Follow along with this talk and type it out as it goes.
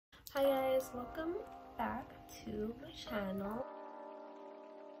Hi guys, welcome back to my channel.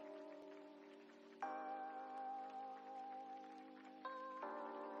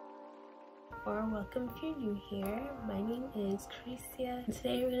 Or welcome if you're new here. My name is Kerrecia.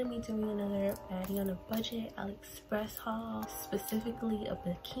 Today we're going to be doing another Baddie on a budget AliExpress haul, specifically a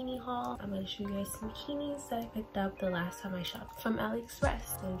bikini haul. I'm going to show you guys some bikinis that I picked up the last time I shopped from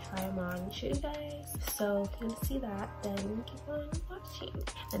AliExpress and try them on and show you guys. So if you want to see that, then keep on watching.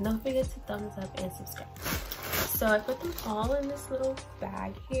 And don't forget to thumbs up and subscribe. So I put them all in this little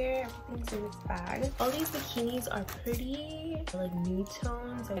bag here. Everything's in this bag. All these bikinis are pretty like nude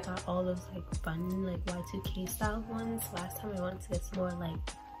tones. I got all those like fun like Y2K style ones. Last time I wanted to get some more like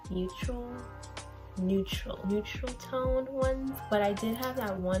neutral toned ones, but I did have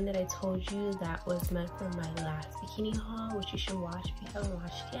that one that I told you that was meant for my last bikini haul, which you should watch if you haven't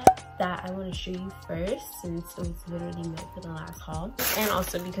watched yet. That I want to show you first, since it was literally meant for the last haul, and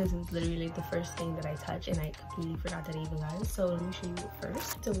also because it was literally like the first thing that I touched and I completely forgot that I even got it. So let me show you it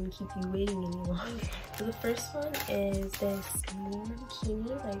first. Don't want to keep you waiting any longer. So the first one is this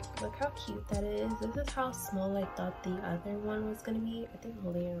bikini. Like, look how cute that is. This is how small I thought the other one was gonna be. I think I'm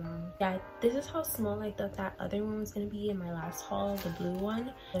holding it wrong. Yeah, this is how small I thought that other one was gonna be in my last haul, the blue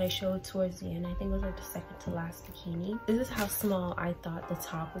one that I showed towards the end. I think it was like the second to last bikini. This is how small I thought the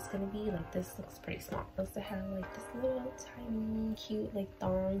top was gonna be. Like, this looks pretty small. It also have like this little tiny cute like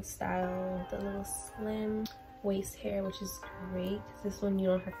thong style, the little slim waist hair, which is great. This one you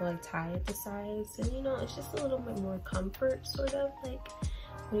don't have to like tie at the sides, and you know, it's just a little bit more comfort, sort of like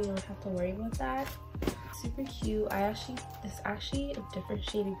when you don't have to worry about that. Super cute. It's actually a different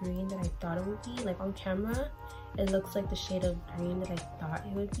shade of green than I thought it would be. Like, on camera it looks like the shade of green that I thought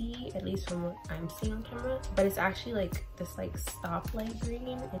it would be, at least from what I'm seeing on camera, but it's actually like this like stoplight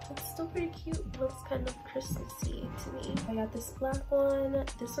green. It's still pretty cute. It looks kind of Christmassy to me. I got this black one.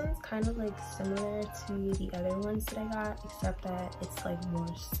 This one's kind of like similar to the other ones that I got, except that it's like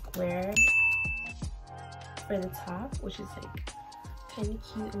more square for the top, which is like kind of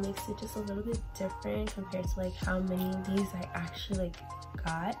cute. It makes it just a little bit different compared to like how many of these I actually like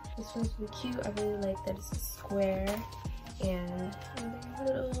got. This one's really cute. I really like that it's a square and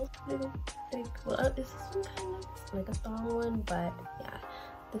little like, well, is this one kind of like a thong one? But yeah,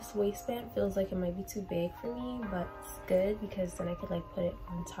 this waistband feels like it might be too big for me, but it's good because then I could like put it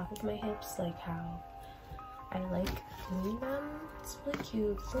on top of my hips, like how I like doing them. It's really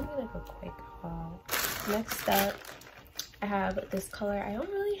cute. It's gonna be like a quick haul. Next up, I have this color. I don't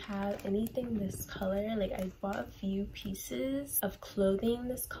really have anything this color. Like, I bought a few pieces of clothing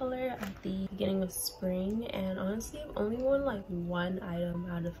this color at the beginning of spring, and honestly I've only worn like one item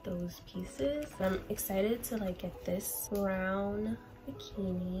out of those pieces. I'm excited to like get this brown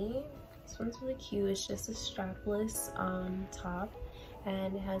bikini. This one's really cute. It's just a strapless top,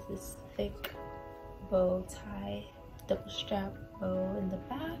 and it has this thick bow tie, double strap bow in the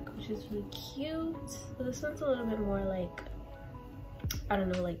back, which is really cute. So this one's a little bit more like, I don't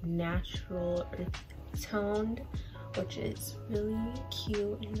know, like natural earth toned, which is really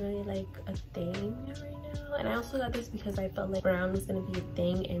cute and really like a thing right now. And I also got this because I felt like brown was gonna be a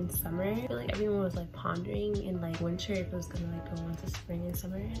thing in summer. I feel like everyone was like pondering in like winter if it was gonna like go into spring and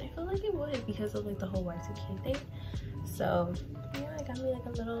summer, and I feel like it would because of like the whole Y2K thing. So yeah, I got me like a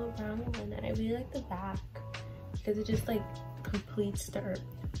little brown one, and I really like the back because it just like completes the earth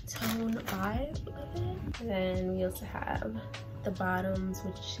tone vibe of it. And then we also have the bottoms,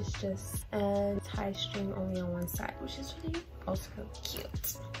 which is just a tie string only on one side, which is really also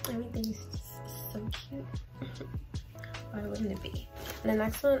cute. Everything's just so cute. Why wouldn't it be? And the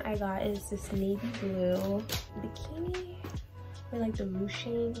next one I got is this navy blue bikini, or like the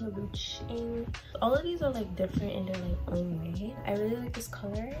ruching. All of these are like different in their like own way. I really like this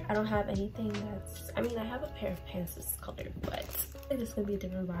color. I don't have anything that's, I mean, I have a pair of pants this color, but I think it's gonna be a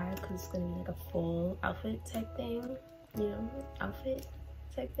different vibe because it's gonna be like a full outfit type thing, you know, outfit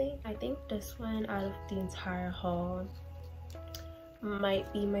type thing. I think this one out of the entire haul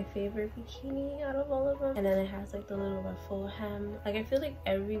might be my favorite bikini out of all of them. And then it has like the little ruffle hem. Like, I feel like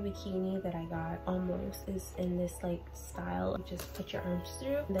every bikini that I got almost is in this like style. You just put your arms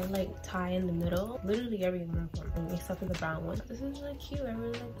through and then like tie in the middle. Literally every one of them, except for the brown one. This is really cute. I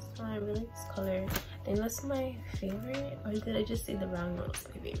really like this one. I really like this color. I think that's my favorite, or did I just say the brown one was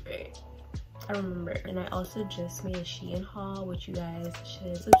my favorite? I don't remember. And I also just made a Shein haul, which you guys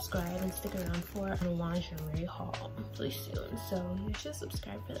should subscribe and stick around for, a lingerie haul really soon, so you should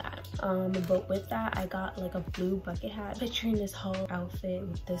subscribe for that. But with that, I got like a blue bucket hat picturing this whole outfit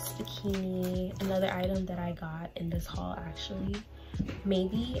with this bikini. Another item that I got in this haul, actually,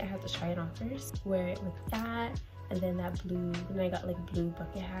 maybe I have to try it on first, wear it with that and then that blue, and I got like a blue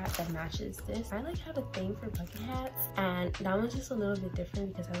bucket hat that matches this. I like have a thing for bucket hats, and that one's just a little bit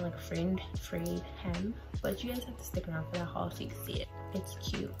different because I like frayed hem, but you guys have to stick around for that haul so you can see it. It's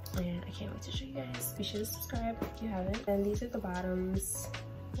cute and I can't wait to show you guys. Be sure to subscribe if you haven't. And these are the bottoms,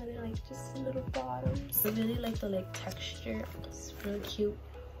 and they're like just little bottoms. I really like the like texture. It's really cute,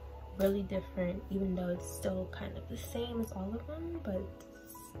 really different, even though it's still kind of the same as all of them, but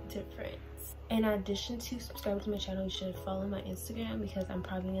it's different. In addition to subscribing to my channel, you should follow my Instagram because I'm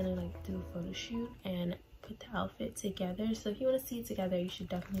probably gonna like do a photo shoot and put the outfit together. So if you want to see it together, you should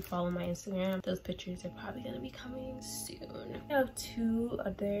definitely follow my Instagram. Those pictures are probably gonna be coming soon. I have two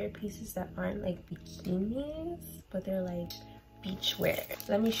other pieces that aren't like bikinis, but they're like beach wear.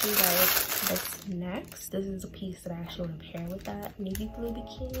 Let me show you guys this next. This is a piece that I actually want to pair with that navy blue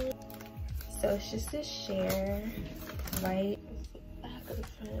bikini. So it's just this sheer right back of the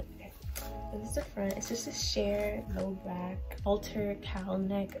front. This is the front. It's just a sheer low back halter cowl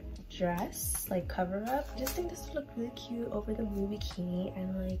neck dress, like cover up. I just think this would look really cute over the blue bikini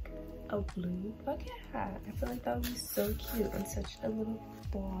and like a blue bucket hat. I feel like that would be so cute on such a little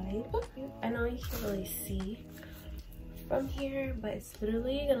boy. I know you can't really see from here, but it's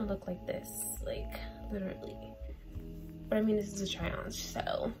literally gonna look like this, like literally. But I mean, this is a try on,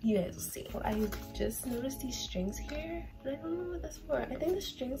 so you guys will see. Well, I just noticed these strings here, but I don't know what that's for. I think the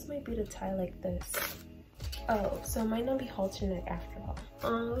strings might be to tie like this. Oh, so it might not be halter neck after all.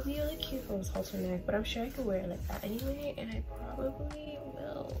 It would be really cute if it was halter neck, but I'm sure I could wear it like that anyway, and I probably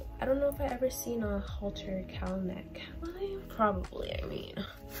will. I don't know if I've ever seen a halter cowl neck. Have I? Probably, I mean.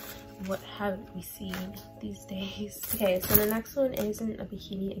 What haven't we seen these days? Okay, so the next one isn't a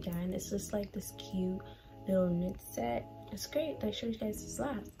bikini again. It's just like this cute little knit set. It's great. I showed you guys this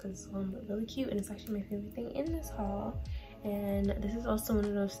last because it's really cute, and it's actually my favorite thing in this haul. And this is also one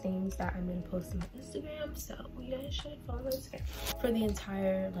of those things that I'm gonna post on my Instagram, so you guys should follow my Instagram for the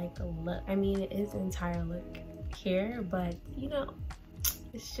entire like look. I mean, it is an entire look here, but you know,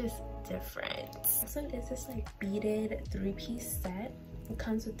 it's just different. This one is this like beaded 3-piece set. It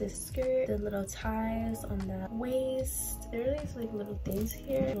comes with this skirt, the little ties on the waist. There are these like little things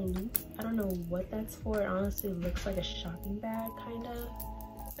here, little loop. I don't know what that's for. It honestly looks like a shopping bag, kind of.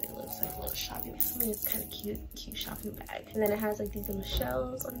 It looks like a little shopping bag. Something that's kind of cute shopping bag. And then it has like these little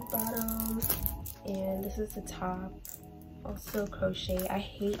shells on the bottom. And this is the top. Also crochet. I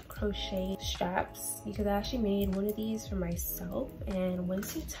hate crochet straps because I actually made one of these for myself. And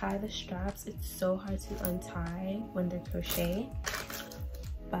once you tie the straps, it's so hard to untie when they're crochet.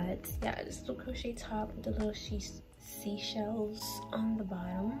 But yeah, this little crochet top with the little seashells on the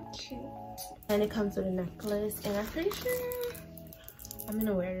bottom. Cute. And it comes with a necklace, and I'm pretty sure I'm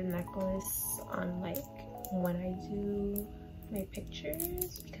gonna wear the necklace on like when I do my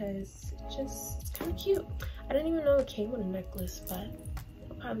pictures because it's kind of cute. I didn't even know it came with a necklace, but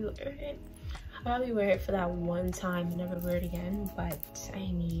I'll probably wear it. I'll probably wear it for that one time and never wear it again, but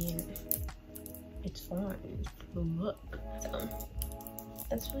I mean, it's fun for the look. So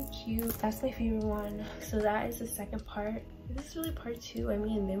that's really cute. That's my favorite one. So that is the second part. This is really part 2. I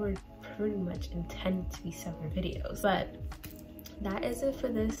mean, they were pretty much intended to be separate videos, but that is it for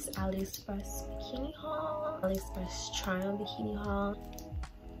this AliExpress bikini haul, AliExpress try on bikini haul.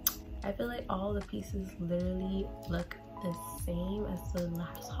 I feel like all the pieces literally look the same as the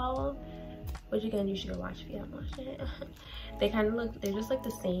last haul, which again, you should go watch if you haven't watched it. They kind of look, they're just like the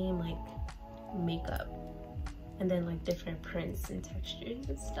same like makeup, and then like different prints and textures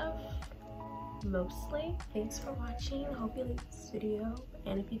and stuff mostly. Thanks for watching. I hope you liked this video,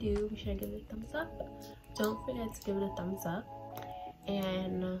 and if you do, be sure to give it a thumbs up. Don't forget to give it a thumbs up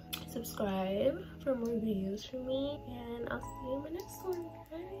and subscribe for more videos from me, and I'll see you in my next one,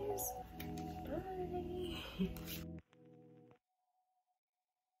 guys. Bye.